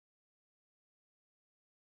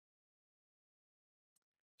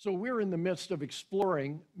So we're in the midst of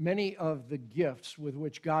exploring many of the gifts with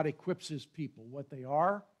which God equips his people, what they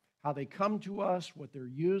are, how they come to us, what they're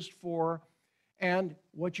used for, and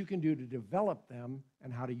what you can do to develop them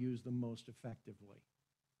and how to use them most effectively.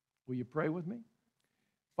 Will you pray with me?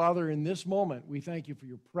 Father, in this moment, we thank you for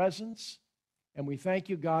your presence, and we thank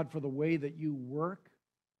you, God, for the way that you work,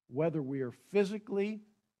 whether we are physically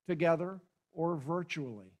together or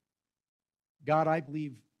virtually. God, I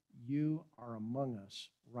believe you are among us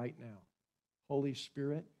right now. Holy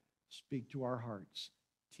Spirit, speak to our hearts.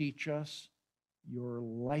 Teach us your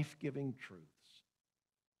life-giving truths.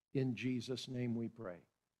 In Jesus' name we pray.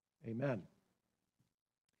 Amen.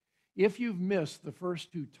 If you've missed the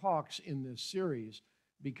first two talks in this series,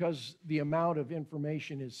 because the amount of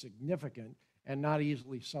information is significant and not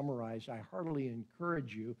easily summarized, I heartily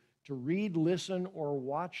encourage you to read, listen, or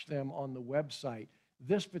watch them on the website.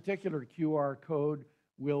 This particular QR code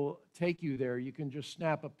will take you there. You can just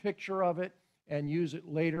snap a picture of it and use it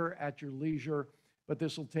later at your leisure, but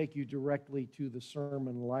this will take you directly to the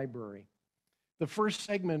sermon library. The first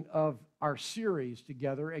segment of our series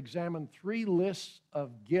together examined 3 lists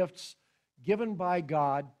of gifts given by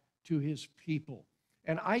God to his people.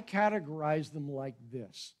 And I categorize them like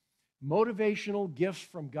this: motivational gifts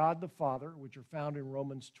from God the Father, which are found in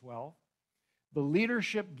Romans 12, the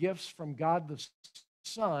leadership gifts from God the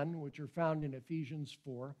Son, which are found in Ephesians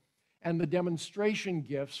 4, and the demonstration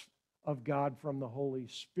gifts of God from the Holy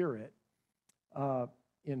Spirit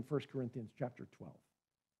in 1 Corinthians chapter 12.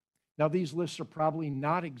 Now, these lists are probably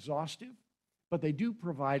not exhaustive, but they do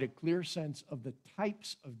provide a clear sense of the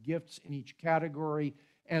types of gifts in each category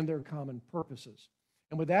and their common purposes.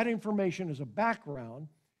 And with that information as a background,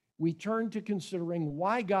 we turn to considering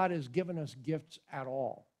why God has given us gifts at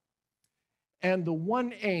all. And the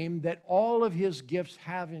one aim that all of his gifts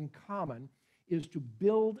have in common is to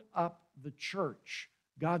build up the church,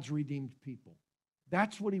 God's redeemed people.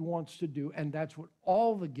 That's what he wants to do, and that's what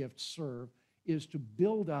all the gifts serve, is to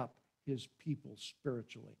build up his people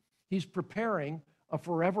spiritually. He's preparing a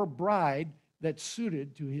forever bride that's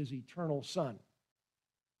suited to his eternal Son.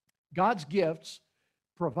 God's gifts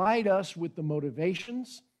provide us with the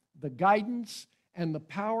motivations, the guidance, and the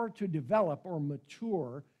power to develop or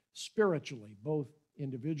mature spiritually, both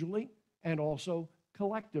individually and also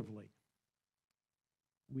collectively.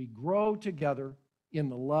 We grow together in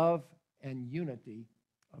the love and unity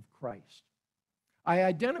of Christ. I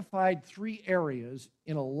identified 3 areas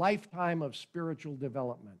in a lifetime of spiritual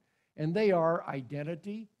development, and they are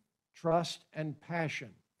identity, trust, and passion.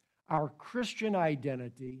 Our Christian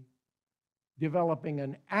identity, developing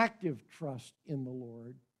an active trust in the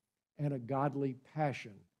Lord, and a godly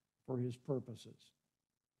passion for his purposes.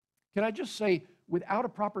 Can I just say, without a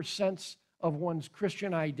proper sense of one's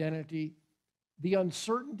Christian identity, the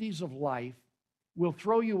uncertainties of life will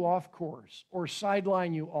throw you off course or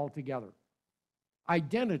sideline you altogether.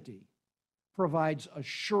 Identity provides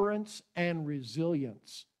assurance and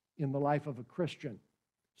resilience in the life of a Christian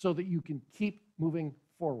so that you can keep moving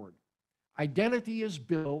forward. Identity is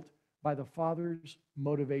built by the Father's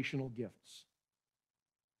motivational gifts.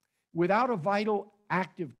 Without a vital,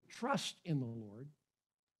 active trust in the Lord,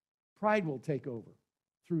 pride will take over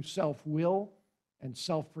through self-will and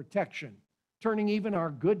self-protection, turning even our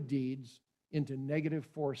good deeds into negative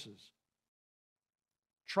forces.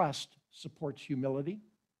 Trust supports humility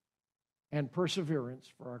and perseverance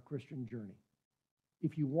for our Christian journey.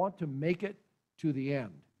 If you want to make it to the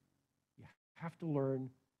end, you have to learn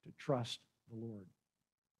to trust the Lord.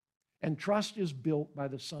 And trust is built by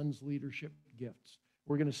the Son's leadership gifts.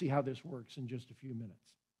 We're going to see how this works in just a few minutes.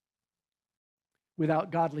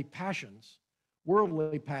 Without godly passions,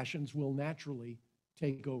 worldly passions will naturally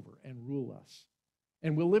take over and rule us.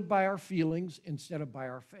 And we'll live by our feelings instead of by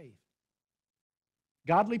our faith.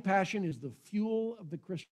 Godly passion is the fuel of the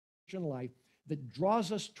Christian life that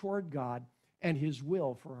draws us toward God and his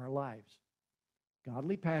will for our lives.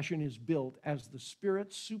 Godly passion is built as the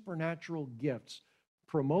Spirit's supernatural gifts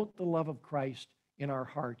promote the love of Christ in our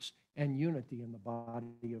hearts and unity in the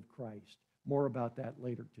body of Christ. More about that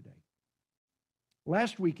later today.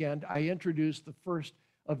 Last weekend, I introduced the first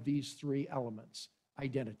of these 3 elements,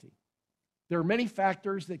 identity. There are many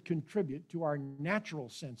factors that contribute to our natural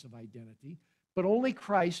sense of identity, but only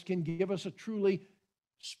Christ can give us a truly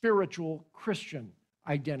spiritual Christian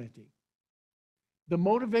identity. The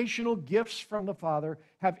motivational gifts from the Father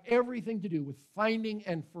have everything to do with finding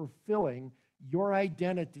and fulfilling your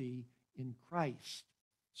identity in Christ.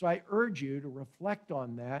 So I urge you to reflect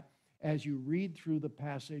on that as you read through the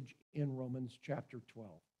passage in Romans chapter 12.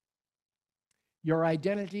 Your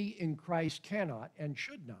identity in Christ cannot and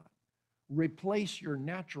should not replace your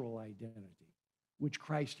natural identity. which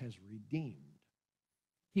Christ has redeemed.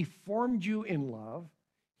 He formed you in love.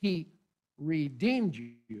 He redeemed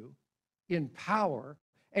you in power,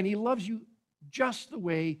 and he loves you just the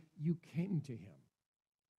way you came to him.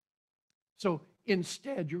 So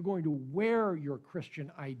instead, you're going to wear your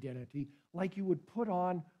Christian identity like you would put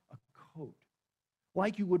on a coat,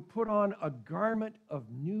 like you would put on a garment of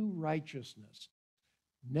new righteousness,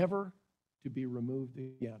 never to be removed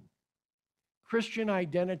again. Christian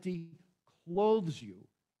identity clothes you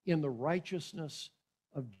in the righteousness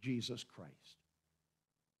of Jesus Christ.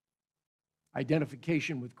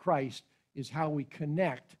 Identification with Christ is how we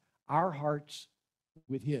connect our hearts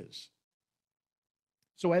with his.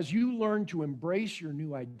 So as you learn to embrace your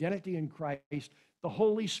new identity in Christ, the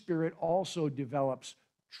Holy Spirit also develops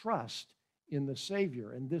trust in the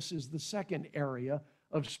Savior. And this is the second area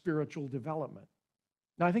of spiritual development.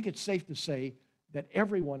 Now, I think it's safe to say that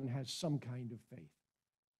everyone has some kind of faith.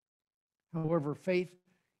 However, faith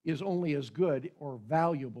is only as good or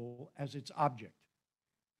valuable as its object.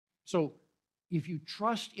 So, if you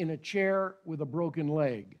trust in a chair with a broken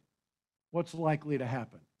leg, what's likely to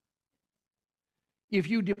happen? If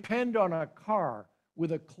you depend on a car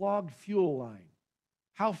with a clogged fuel line,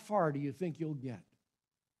 how far do you think you'll get?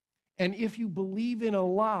 And if you believe in a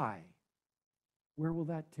lie, where will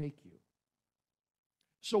that take you?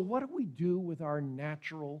 So what do we do with our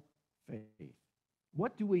natural faith?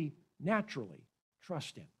 What do we naturally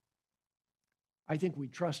trust in? I think we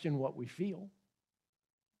trust in what we feel.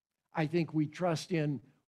 I think we trust in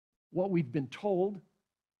what we've been told.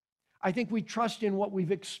 I think we trust in what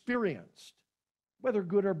we've experienced, whether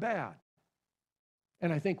good or bad.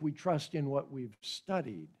 And I think we trust in what we've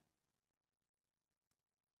studied.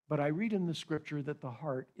 But I read in the scripture that the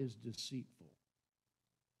heart is deceitful.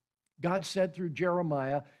 God said through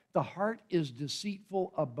Jeremiah, the heart is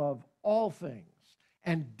deceitful above all things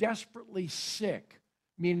and desperately sick,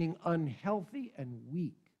 meaning unhealthy and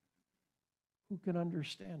weak. Who can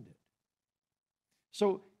understand it?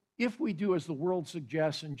 So if we do as the world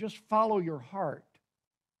suggests and just follow your heart,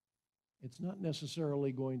 it's not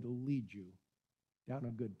necessarily going to lead you down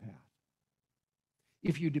a good path.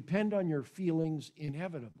 If you depend on your feelings,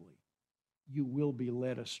 inevitably, you will be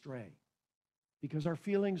led astray because our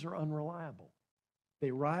feelings are unreliable.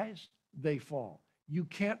 They rise, they fall. You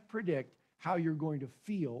can't predict how you're going to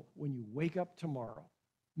feel when you wake up tomorrow,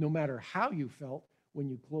 no matter how you felt when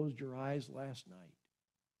you closed your eyes last night.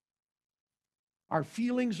 Our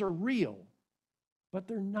feelings are real, but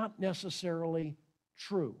they're not necessarily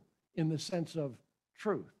true in the sense of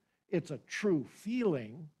truth. It's a true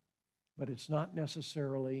feeling, but it's not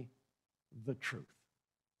necessarily the truth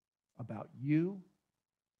about you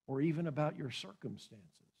or even about your circumstances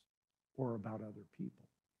or about other people.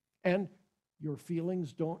 And your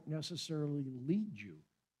feelings don't necessarily lead you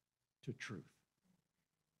to truth.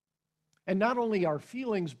 And not only our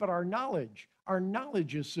feelings, but our knowledge. Our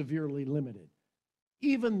knowledge is severely limited.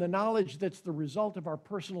 Even the knowledge that's the result of our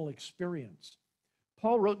personal experience.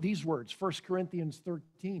 Paul wrote these words, 1 Corinthians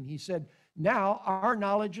 13. He said, now our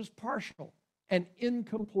knowledge is partial and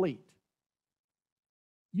incomplete.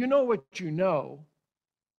 You know what you know,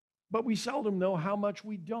 but we seldom know how much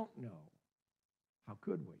we don't know. How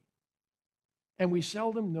could we? And we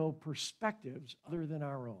seldom know perspectives other than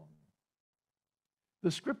our own. The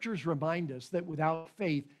scriptures remind us that without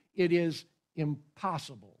faith, it is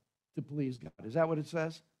impossible to please God. Is that what it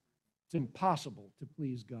says? It's impossible to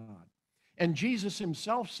please God. And Jesus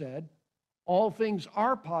himself said, all things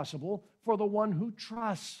are possible for the one who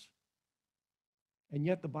trusts. And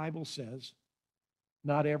yet the Bible says,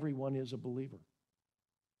 not everyone is a believer.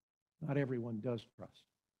 Not everyone does trust.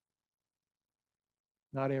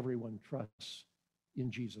 Not everyone trusts in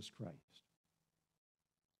Jesus Christ.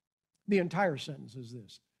 The entire sentence is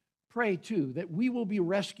this. Pray, too, that we will be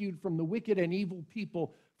rescued from the wicked and evil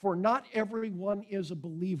people, for not everyone is a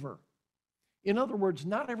believer. In other words,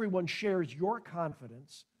 not everyone shares your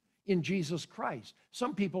confidence in Jesus Christ.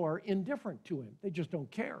 Some people are indifferent to him. They just don't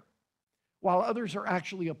care. While others are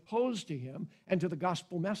actually opposed to him and to the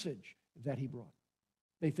gospel message that he brought.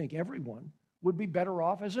 They think everyone would be better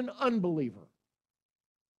off as an unbeliever.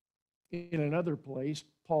 In another place,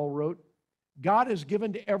 Paul wrote, God has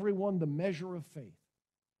given to everyone the measure of faith.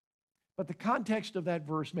 But the context of that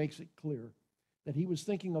verse makes it clear that he was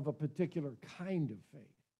thinking of a particular kind of faith.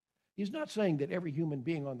 He's not saying that every human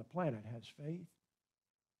being on the planet has faith.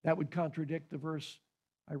 That would contradict the verse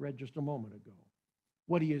I read just a moment ago.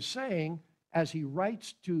 What he is saying, as he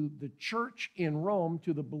writes to the church in Rome,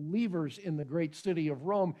 to the believers in the great city of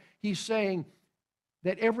Rome, he's saying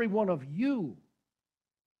that every one of you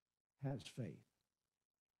has faith.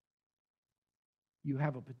 You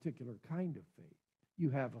have a particular kind of faith. you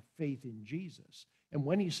have a faith in Jesus. And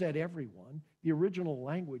when he said everyone, the original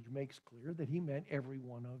language makes clear that he meant every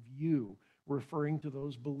one of you, referring to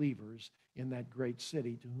those believers in that great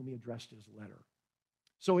city to whom he addressed his letter.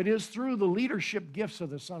 So it is through the leadership gifts of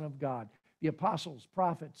the Son of God, the apostles,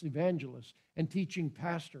 prophets, evangelists, and teaching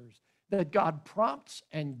pastors, that God prompts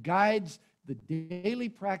and guides the daily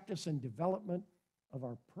practice and development of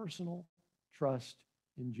our personal trust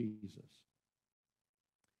in Jesus.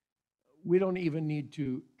 We don't even need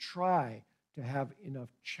to try to have enough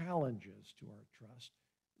challenges to our trust.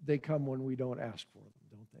 They come when we don't ask for them,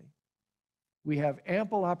 don't they? We have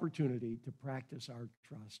ample opportunity to practice our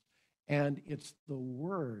trust, and it's the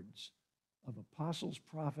words of apostles,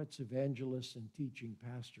 prophets, evangelists, and teaching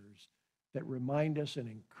pastors that remind us and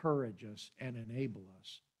encourage us and enable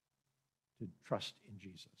us to trust in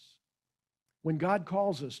Jesus. When God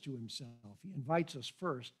calls us to himself, he invites us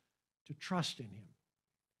first to trust in him.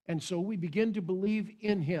 And so we begin to believe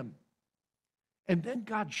in him. And then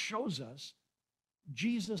God shows us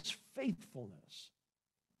Jesus' faithfulness,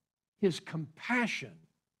 his compassion,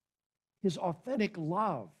 his authentic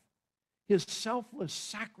love, his selfless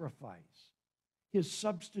sacrifice, his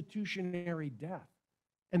substitutionary death,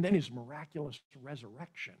 and then his miraculous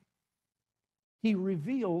resurrection. He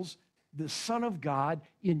reveals the Son of God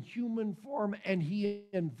in human form, and he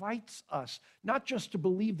invites us not just to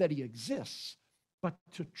believe that he exists, but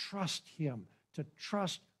to trust him, to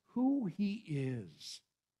trust who he is,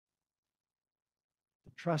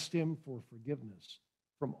 to trust him for forgiveness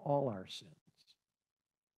from all our sins,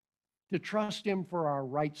 to trust him for our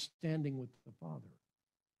right standing with the Father,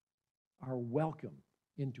 our welcome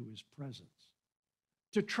into his presence,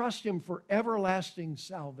 to trust him for everlasting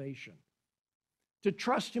salvation, to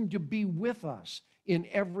trust him to be with us in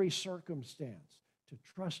every circumstance, to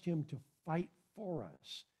trust him to fight for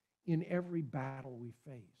us in every battle we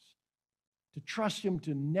face, to trust him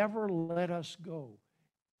to never let us go,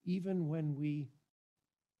 even when we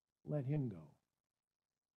let him go,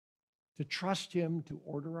 to trust him to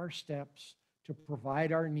order our steps, to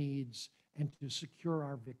provide our needs, and to secure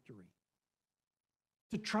our victory,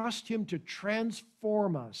 to trust him to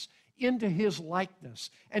transform us into his likeness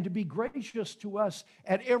and to be gracious to us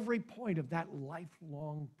at every point of that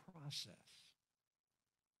lifelong process.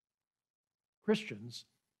 Christians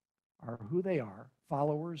are who they are,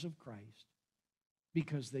 followers of Christ,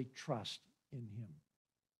 because they trust in him.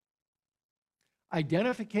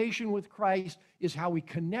 Identification with Christ is how we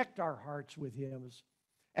connect our hearts with him,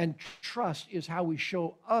 and trust is how we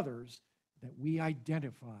show others that we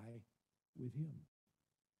identify with him.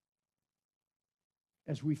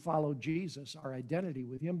 As we follow Jesus, our identity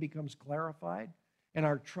with him becomes clarified, and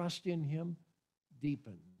our trust in him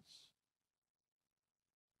deepens.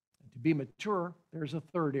 And to be mature, there's a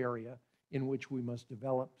third area in which we must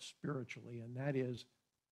develop spiritually, and that is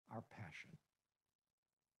our passion.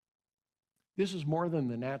 This is more than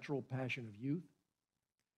the natural passion of youth,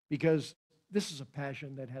 because this is a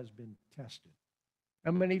passion that has been tested.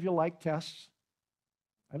 How many of you like tests?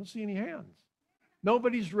 I don't see any hands.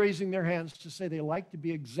 Nobody's raising their hands to say they like to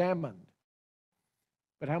be examined.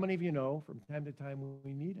 But how many of you know from time to time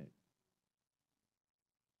we need it?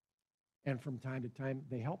 And from time to time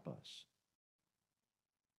they help us.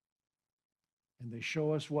 And they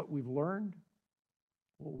show us what we've learned,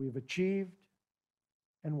 what we've achieved,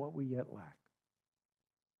 and what we yet lack.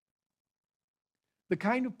 The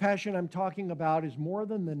kind of passion I'm talking about is more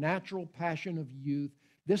than the natural passion of youth.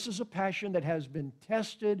 This is a passion that has been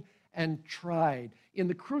tested and tried. In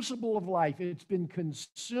the crucible of life, it's been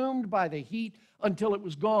consumed by the heat until it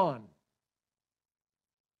was gone.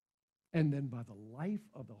 And then by the life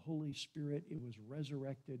of the Holy Spirit, it was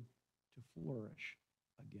resurrected to flourish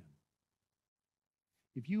again.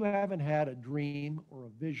 If you haven't had a dream or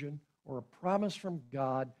a vision or a promise from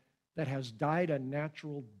God that has died a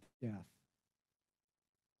natural death,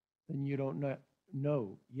 then you don't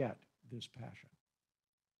know yet this passion.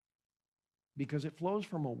 Because it flows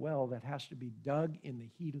from a well that has to be dug in the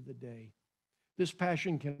heat of the day. This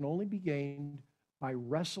passion can only be gained by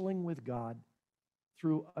wrestling with God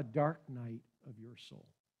through a dark night of your soul.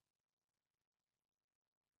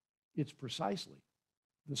 It's precisely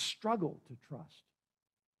the struggle to trust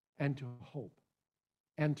and to hope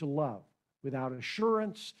and to love without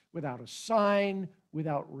assurance, without a sign,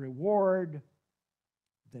 without reward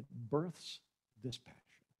that births this passion.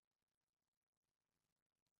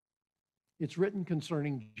 It's written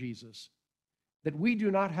concerning Jesus that we do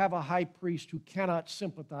not have a high priest who cannot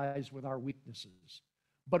sympathize with our weaknesses,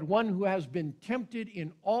 but one who has been tempted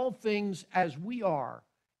in all things as we are,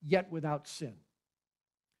 yet without sin.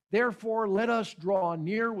 Therefore, let us draw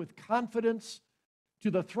near with confidence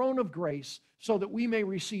to the throne of grace so that we may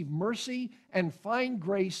receive mercy and find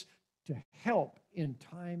grace to help in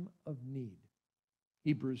time of need.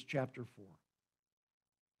 Hebrews chapter 4.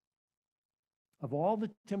 Of all the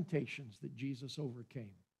temptations that Jesus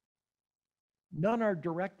overcame, none are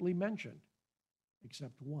directly mentioned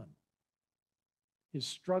except one: his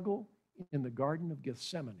struggle in the Garden of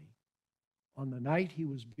Gethsemane on the night he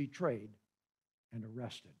was betrayed and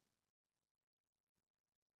arrested.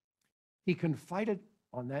 He confided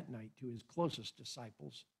on that night to his closest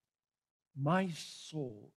disciples, "My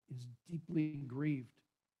soul is deeply grieved,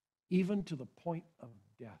 even to the point of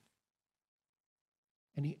death."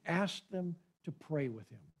 And he asked them to pray with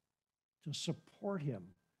him, to support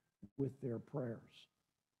him with their prayers.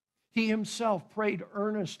 He himself prayed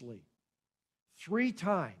earnestly. 3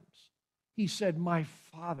 times he said, "My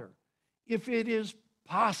Father, if it is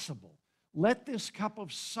possible, let this cup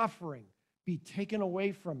of suffering be taken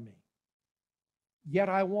away from me. Yet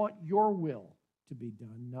I want your will to be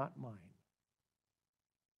done, not mine."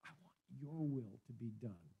 I want your will to be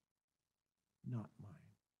done, not mine.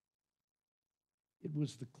 It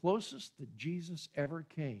was the closest that Jesus ever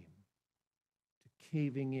came to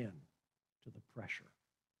caving in to the pressure.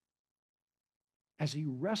 As he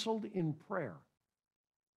wrestled in prayer,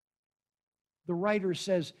 the writer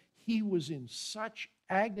says he was in such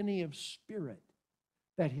agony of spirit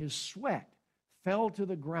that his sweat fell to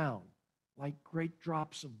the ground like great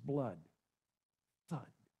drops of blood.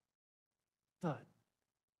 Thud, thud,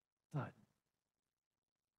 thud.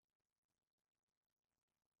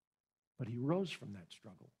 But he rose from that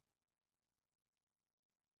struggle.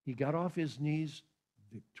 He got off his knees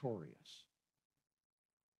victorious.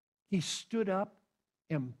 He stood up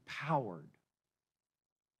empowered.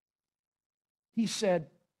 He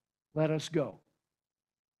said, "Let us go.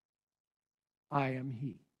 I am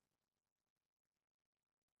he."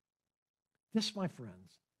 This, my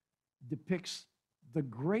friends, depicts the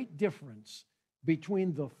great difference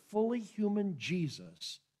between the fully human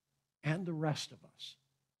Jesus and the rest of us.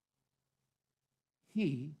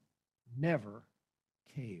 He never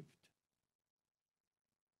caved.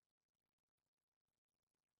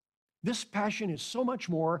 This passion is so much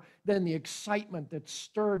more than the excitement that's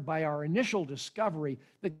stirred by our initial discovery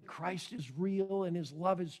that Christ is real and his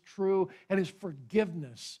love is true and his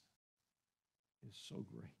forgiveness is so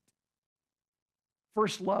great.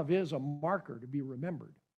 First love is a marker to be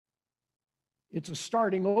remembered. It's a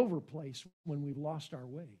starting over place when we've lost our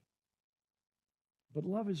way. But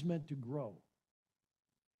love is meant to grow.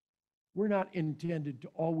 We're not intended to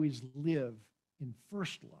always live in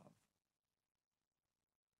first love.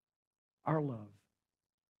 Our love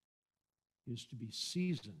is to be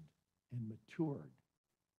seasoned and matured,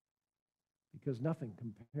 because nothing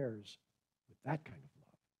compares with that kind of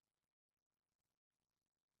love.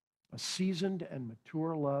 A seasoned and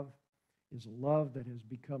mature love is a love that has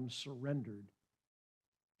become surrendered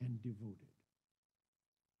and devoted.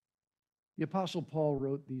 The Apostle Paul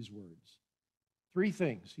wrote these words. 3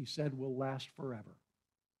 things, he said, will last forever: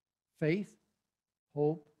 faith,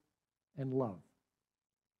 hope, and love.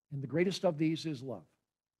 And the greatest of these is love.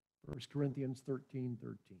 1 Corinthians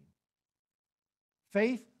 13:13.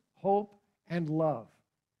 Faith, hope, and love,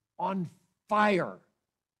 on fire,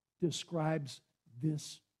 describes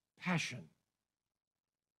this passion.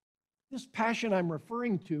 This passion I'm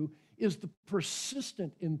referring to is the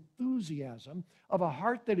persistent enthusiasm of a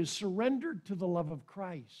heart that is surrendered to the love of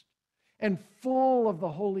Christ and full of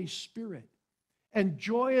the Holy Spirit and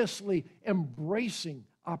joyously embracing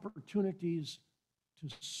opportunities to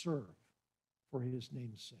serve for his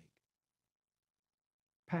name's sake.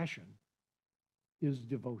 Passion is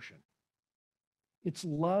devotion. It's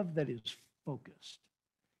love that is focused.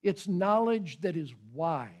 It's knowledge that is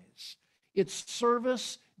wise. It's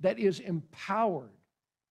service that is empowered.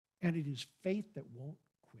 And it is faith that won't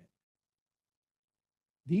quit.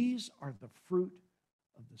 These are the fruit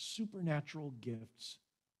of the supernatural gifts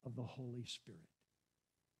of the Holy Spirit.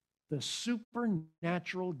 The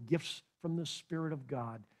supernatural gifts from the Spirit of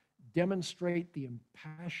God demonstrate the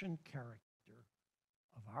impassioned character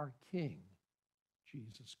of our King,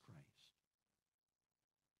 Jesus Christ.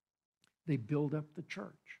 They build up the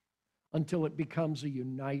church until it becomes a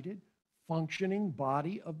united, functioning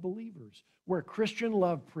body of believers where Christian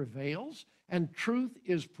love prevails and truth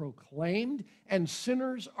is proclaimed and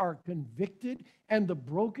sinners are convicted and the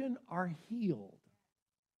broken are healed.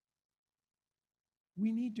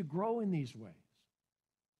 We need to grow in these ways.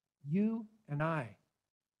 You and I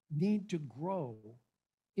need to grow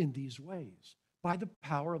in these ways by the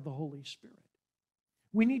power of the Holy Spirit.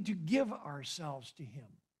 We need to give ourselves to him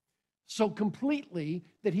so completely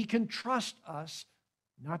that he can trust us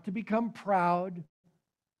not to become proud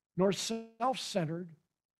nor self-centered,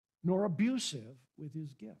 nor abusive with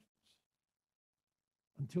his gifts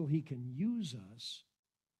until he can use us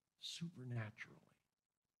supernaturally.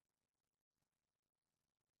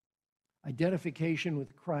 Identification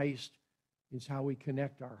with Christ is how we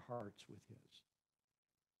connect our hearts with his.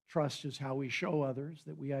 Trust is how we show others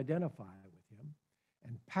that we identify with him.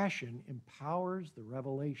 And passion empowers the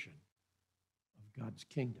revelation of God's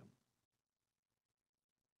kingdom.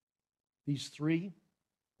 These three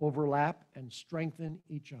overlap and strengthen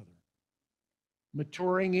each other,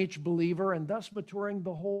 maturing each believer and thus maturing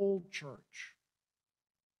the whole church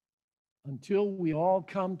until we all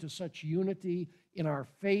come to such unity in our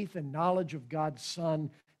faith and knowledge of God's Son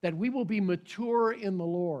that we will be mature in the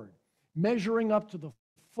Lord, measuring up to the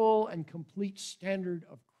full and complete standard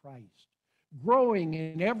of Christ, growing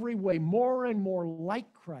in every way more and more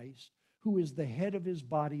like Christ, who is the head of his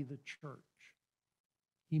body, the church.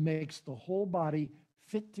 He makes the whole body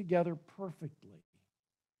fit together perfectly.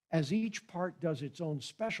 As each part does its own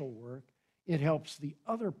special work, it helps the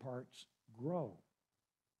other parts grow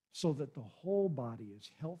so that the whole body is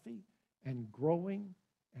healthy and growing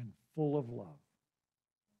and full of love.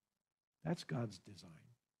 That's God's design.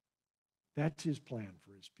 That's his plan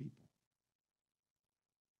for his people.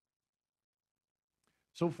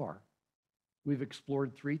 So far, we've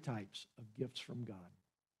explored three types of gifts from God,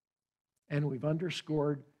 and we've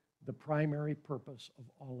underscored the primary purpose of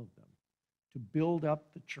all of them: to build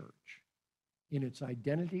up the church in its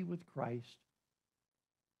identity with Christ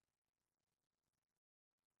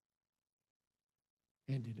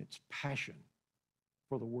and in its passion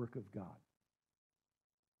for the work of God.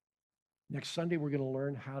 Next Sunday, we're going to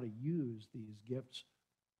learn how to use these gifts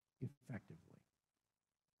effectively.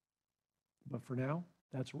 But for now,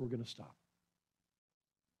 that's where we're going to stop.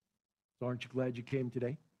 So aren't you glad you came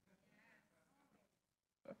today?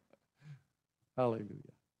 Hallelujah.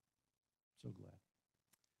 So glad.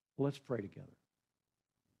 Well, let's pray together.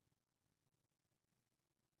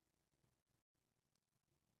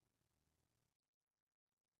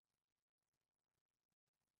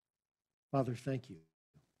 Father, thank you.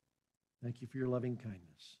 Thank you for your loving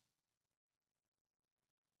kindness.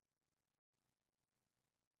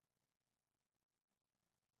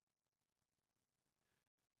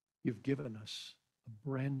 You've given us a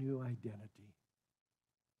brand new identity,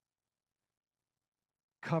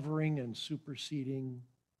 covering and superseding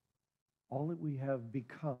all that we have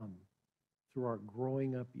become through our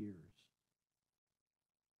growing up years.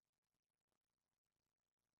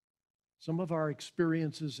 Some of our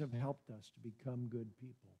experiences have helped us to become good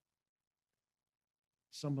people.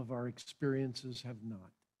 Some of our experiences have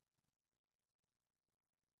not.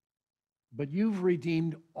 But you've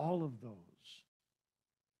redeemed all of those.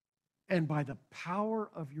 And by the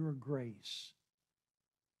power of your grace,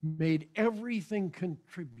 made everything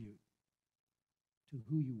contribute to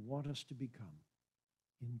who you want us to become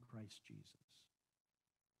in Christ Jesus.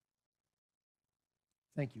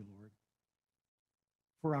 Thank you, Lord,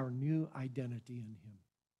 for our new identity in him.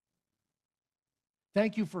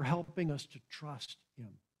 Thank you for helping us to trust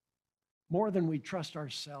him more than we trust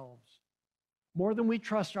ourselves, more than we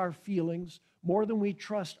trust our feelings, more than we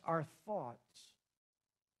trust our thoughts.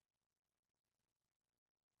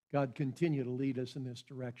 God, continue to lead us in this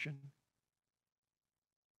direction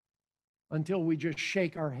until we just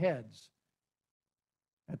shake our heads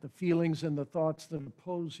at the feelings and the thoughts that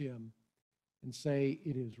oppose him and say,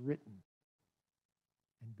 it is written,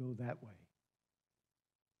 and go that way.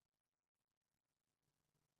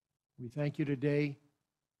 We thank you today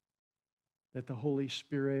that the Holy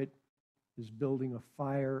Spirit is building a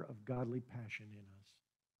fire of godly passion in us.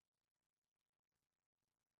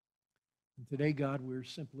 And today, God, we're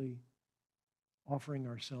simply offering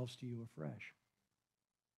ourselves to you afresh.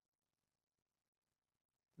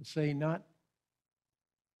 To say not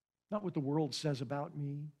what the world says about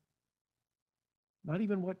me, not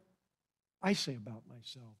even what I say about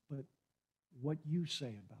myself, but what you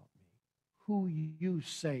say about me, who you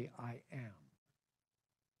say I am.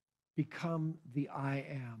 Become the I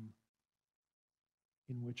am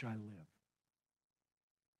in which I live.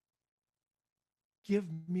 Give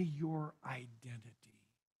me your identity.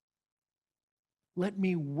 Let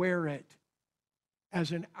me wear it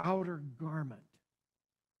as an outer garment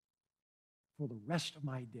for the rest of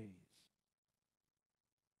my days.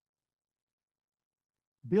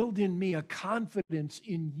 Build in me a confidence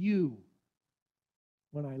in you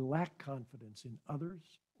when I lack confidence in others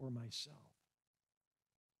or myself.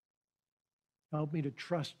 Help me to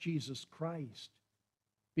trust Jesus Christ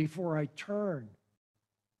before I turn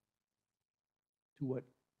to what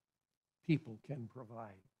people can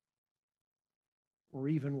provide, or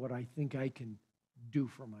even what I think I can do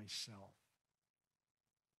for myself.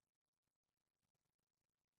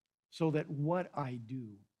 So that what I do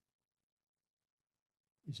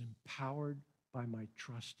is empowered by my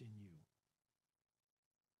trust in you.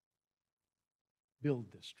 Build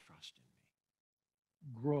this trust in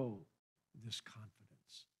me. Grow this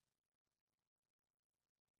confidence.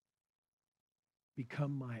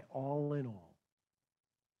 Become my all in all,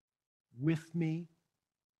 with me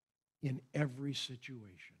in every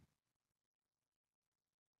situation.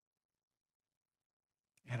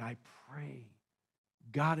 And I pray,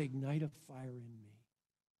 God, ignite a fire in me.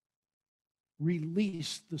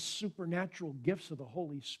 Release the supernatural gifts of the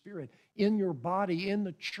Holy Spirit in your body, in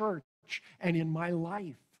the church, and in my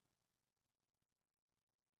life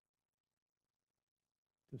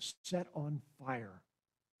to set on fire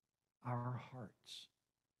our hearts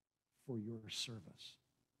for your service.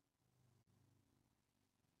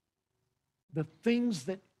 The things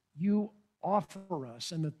that you offer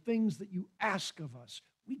us and the things that you ask of us,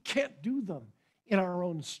 we can't do them in our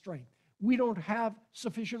own strength. We don't have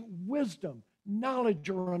sufficient wisdom, knowledge,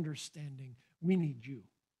 or understanding. We need you.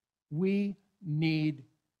 We need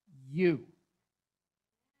you.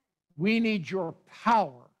 We need your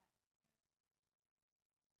power.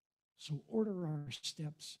 So order our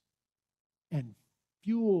steps and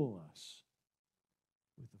fuel us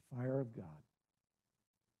with the fire of God.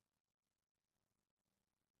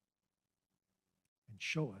 And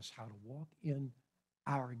show us how to walk in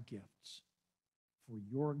our gifts for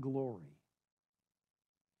your glory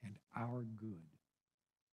and our good.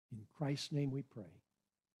 In Christ's name we pray.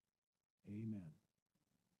 Amen.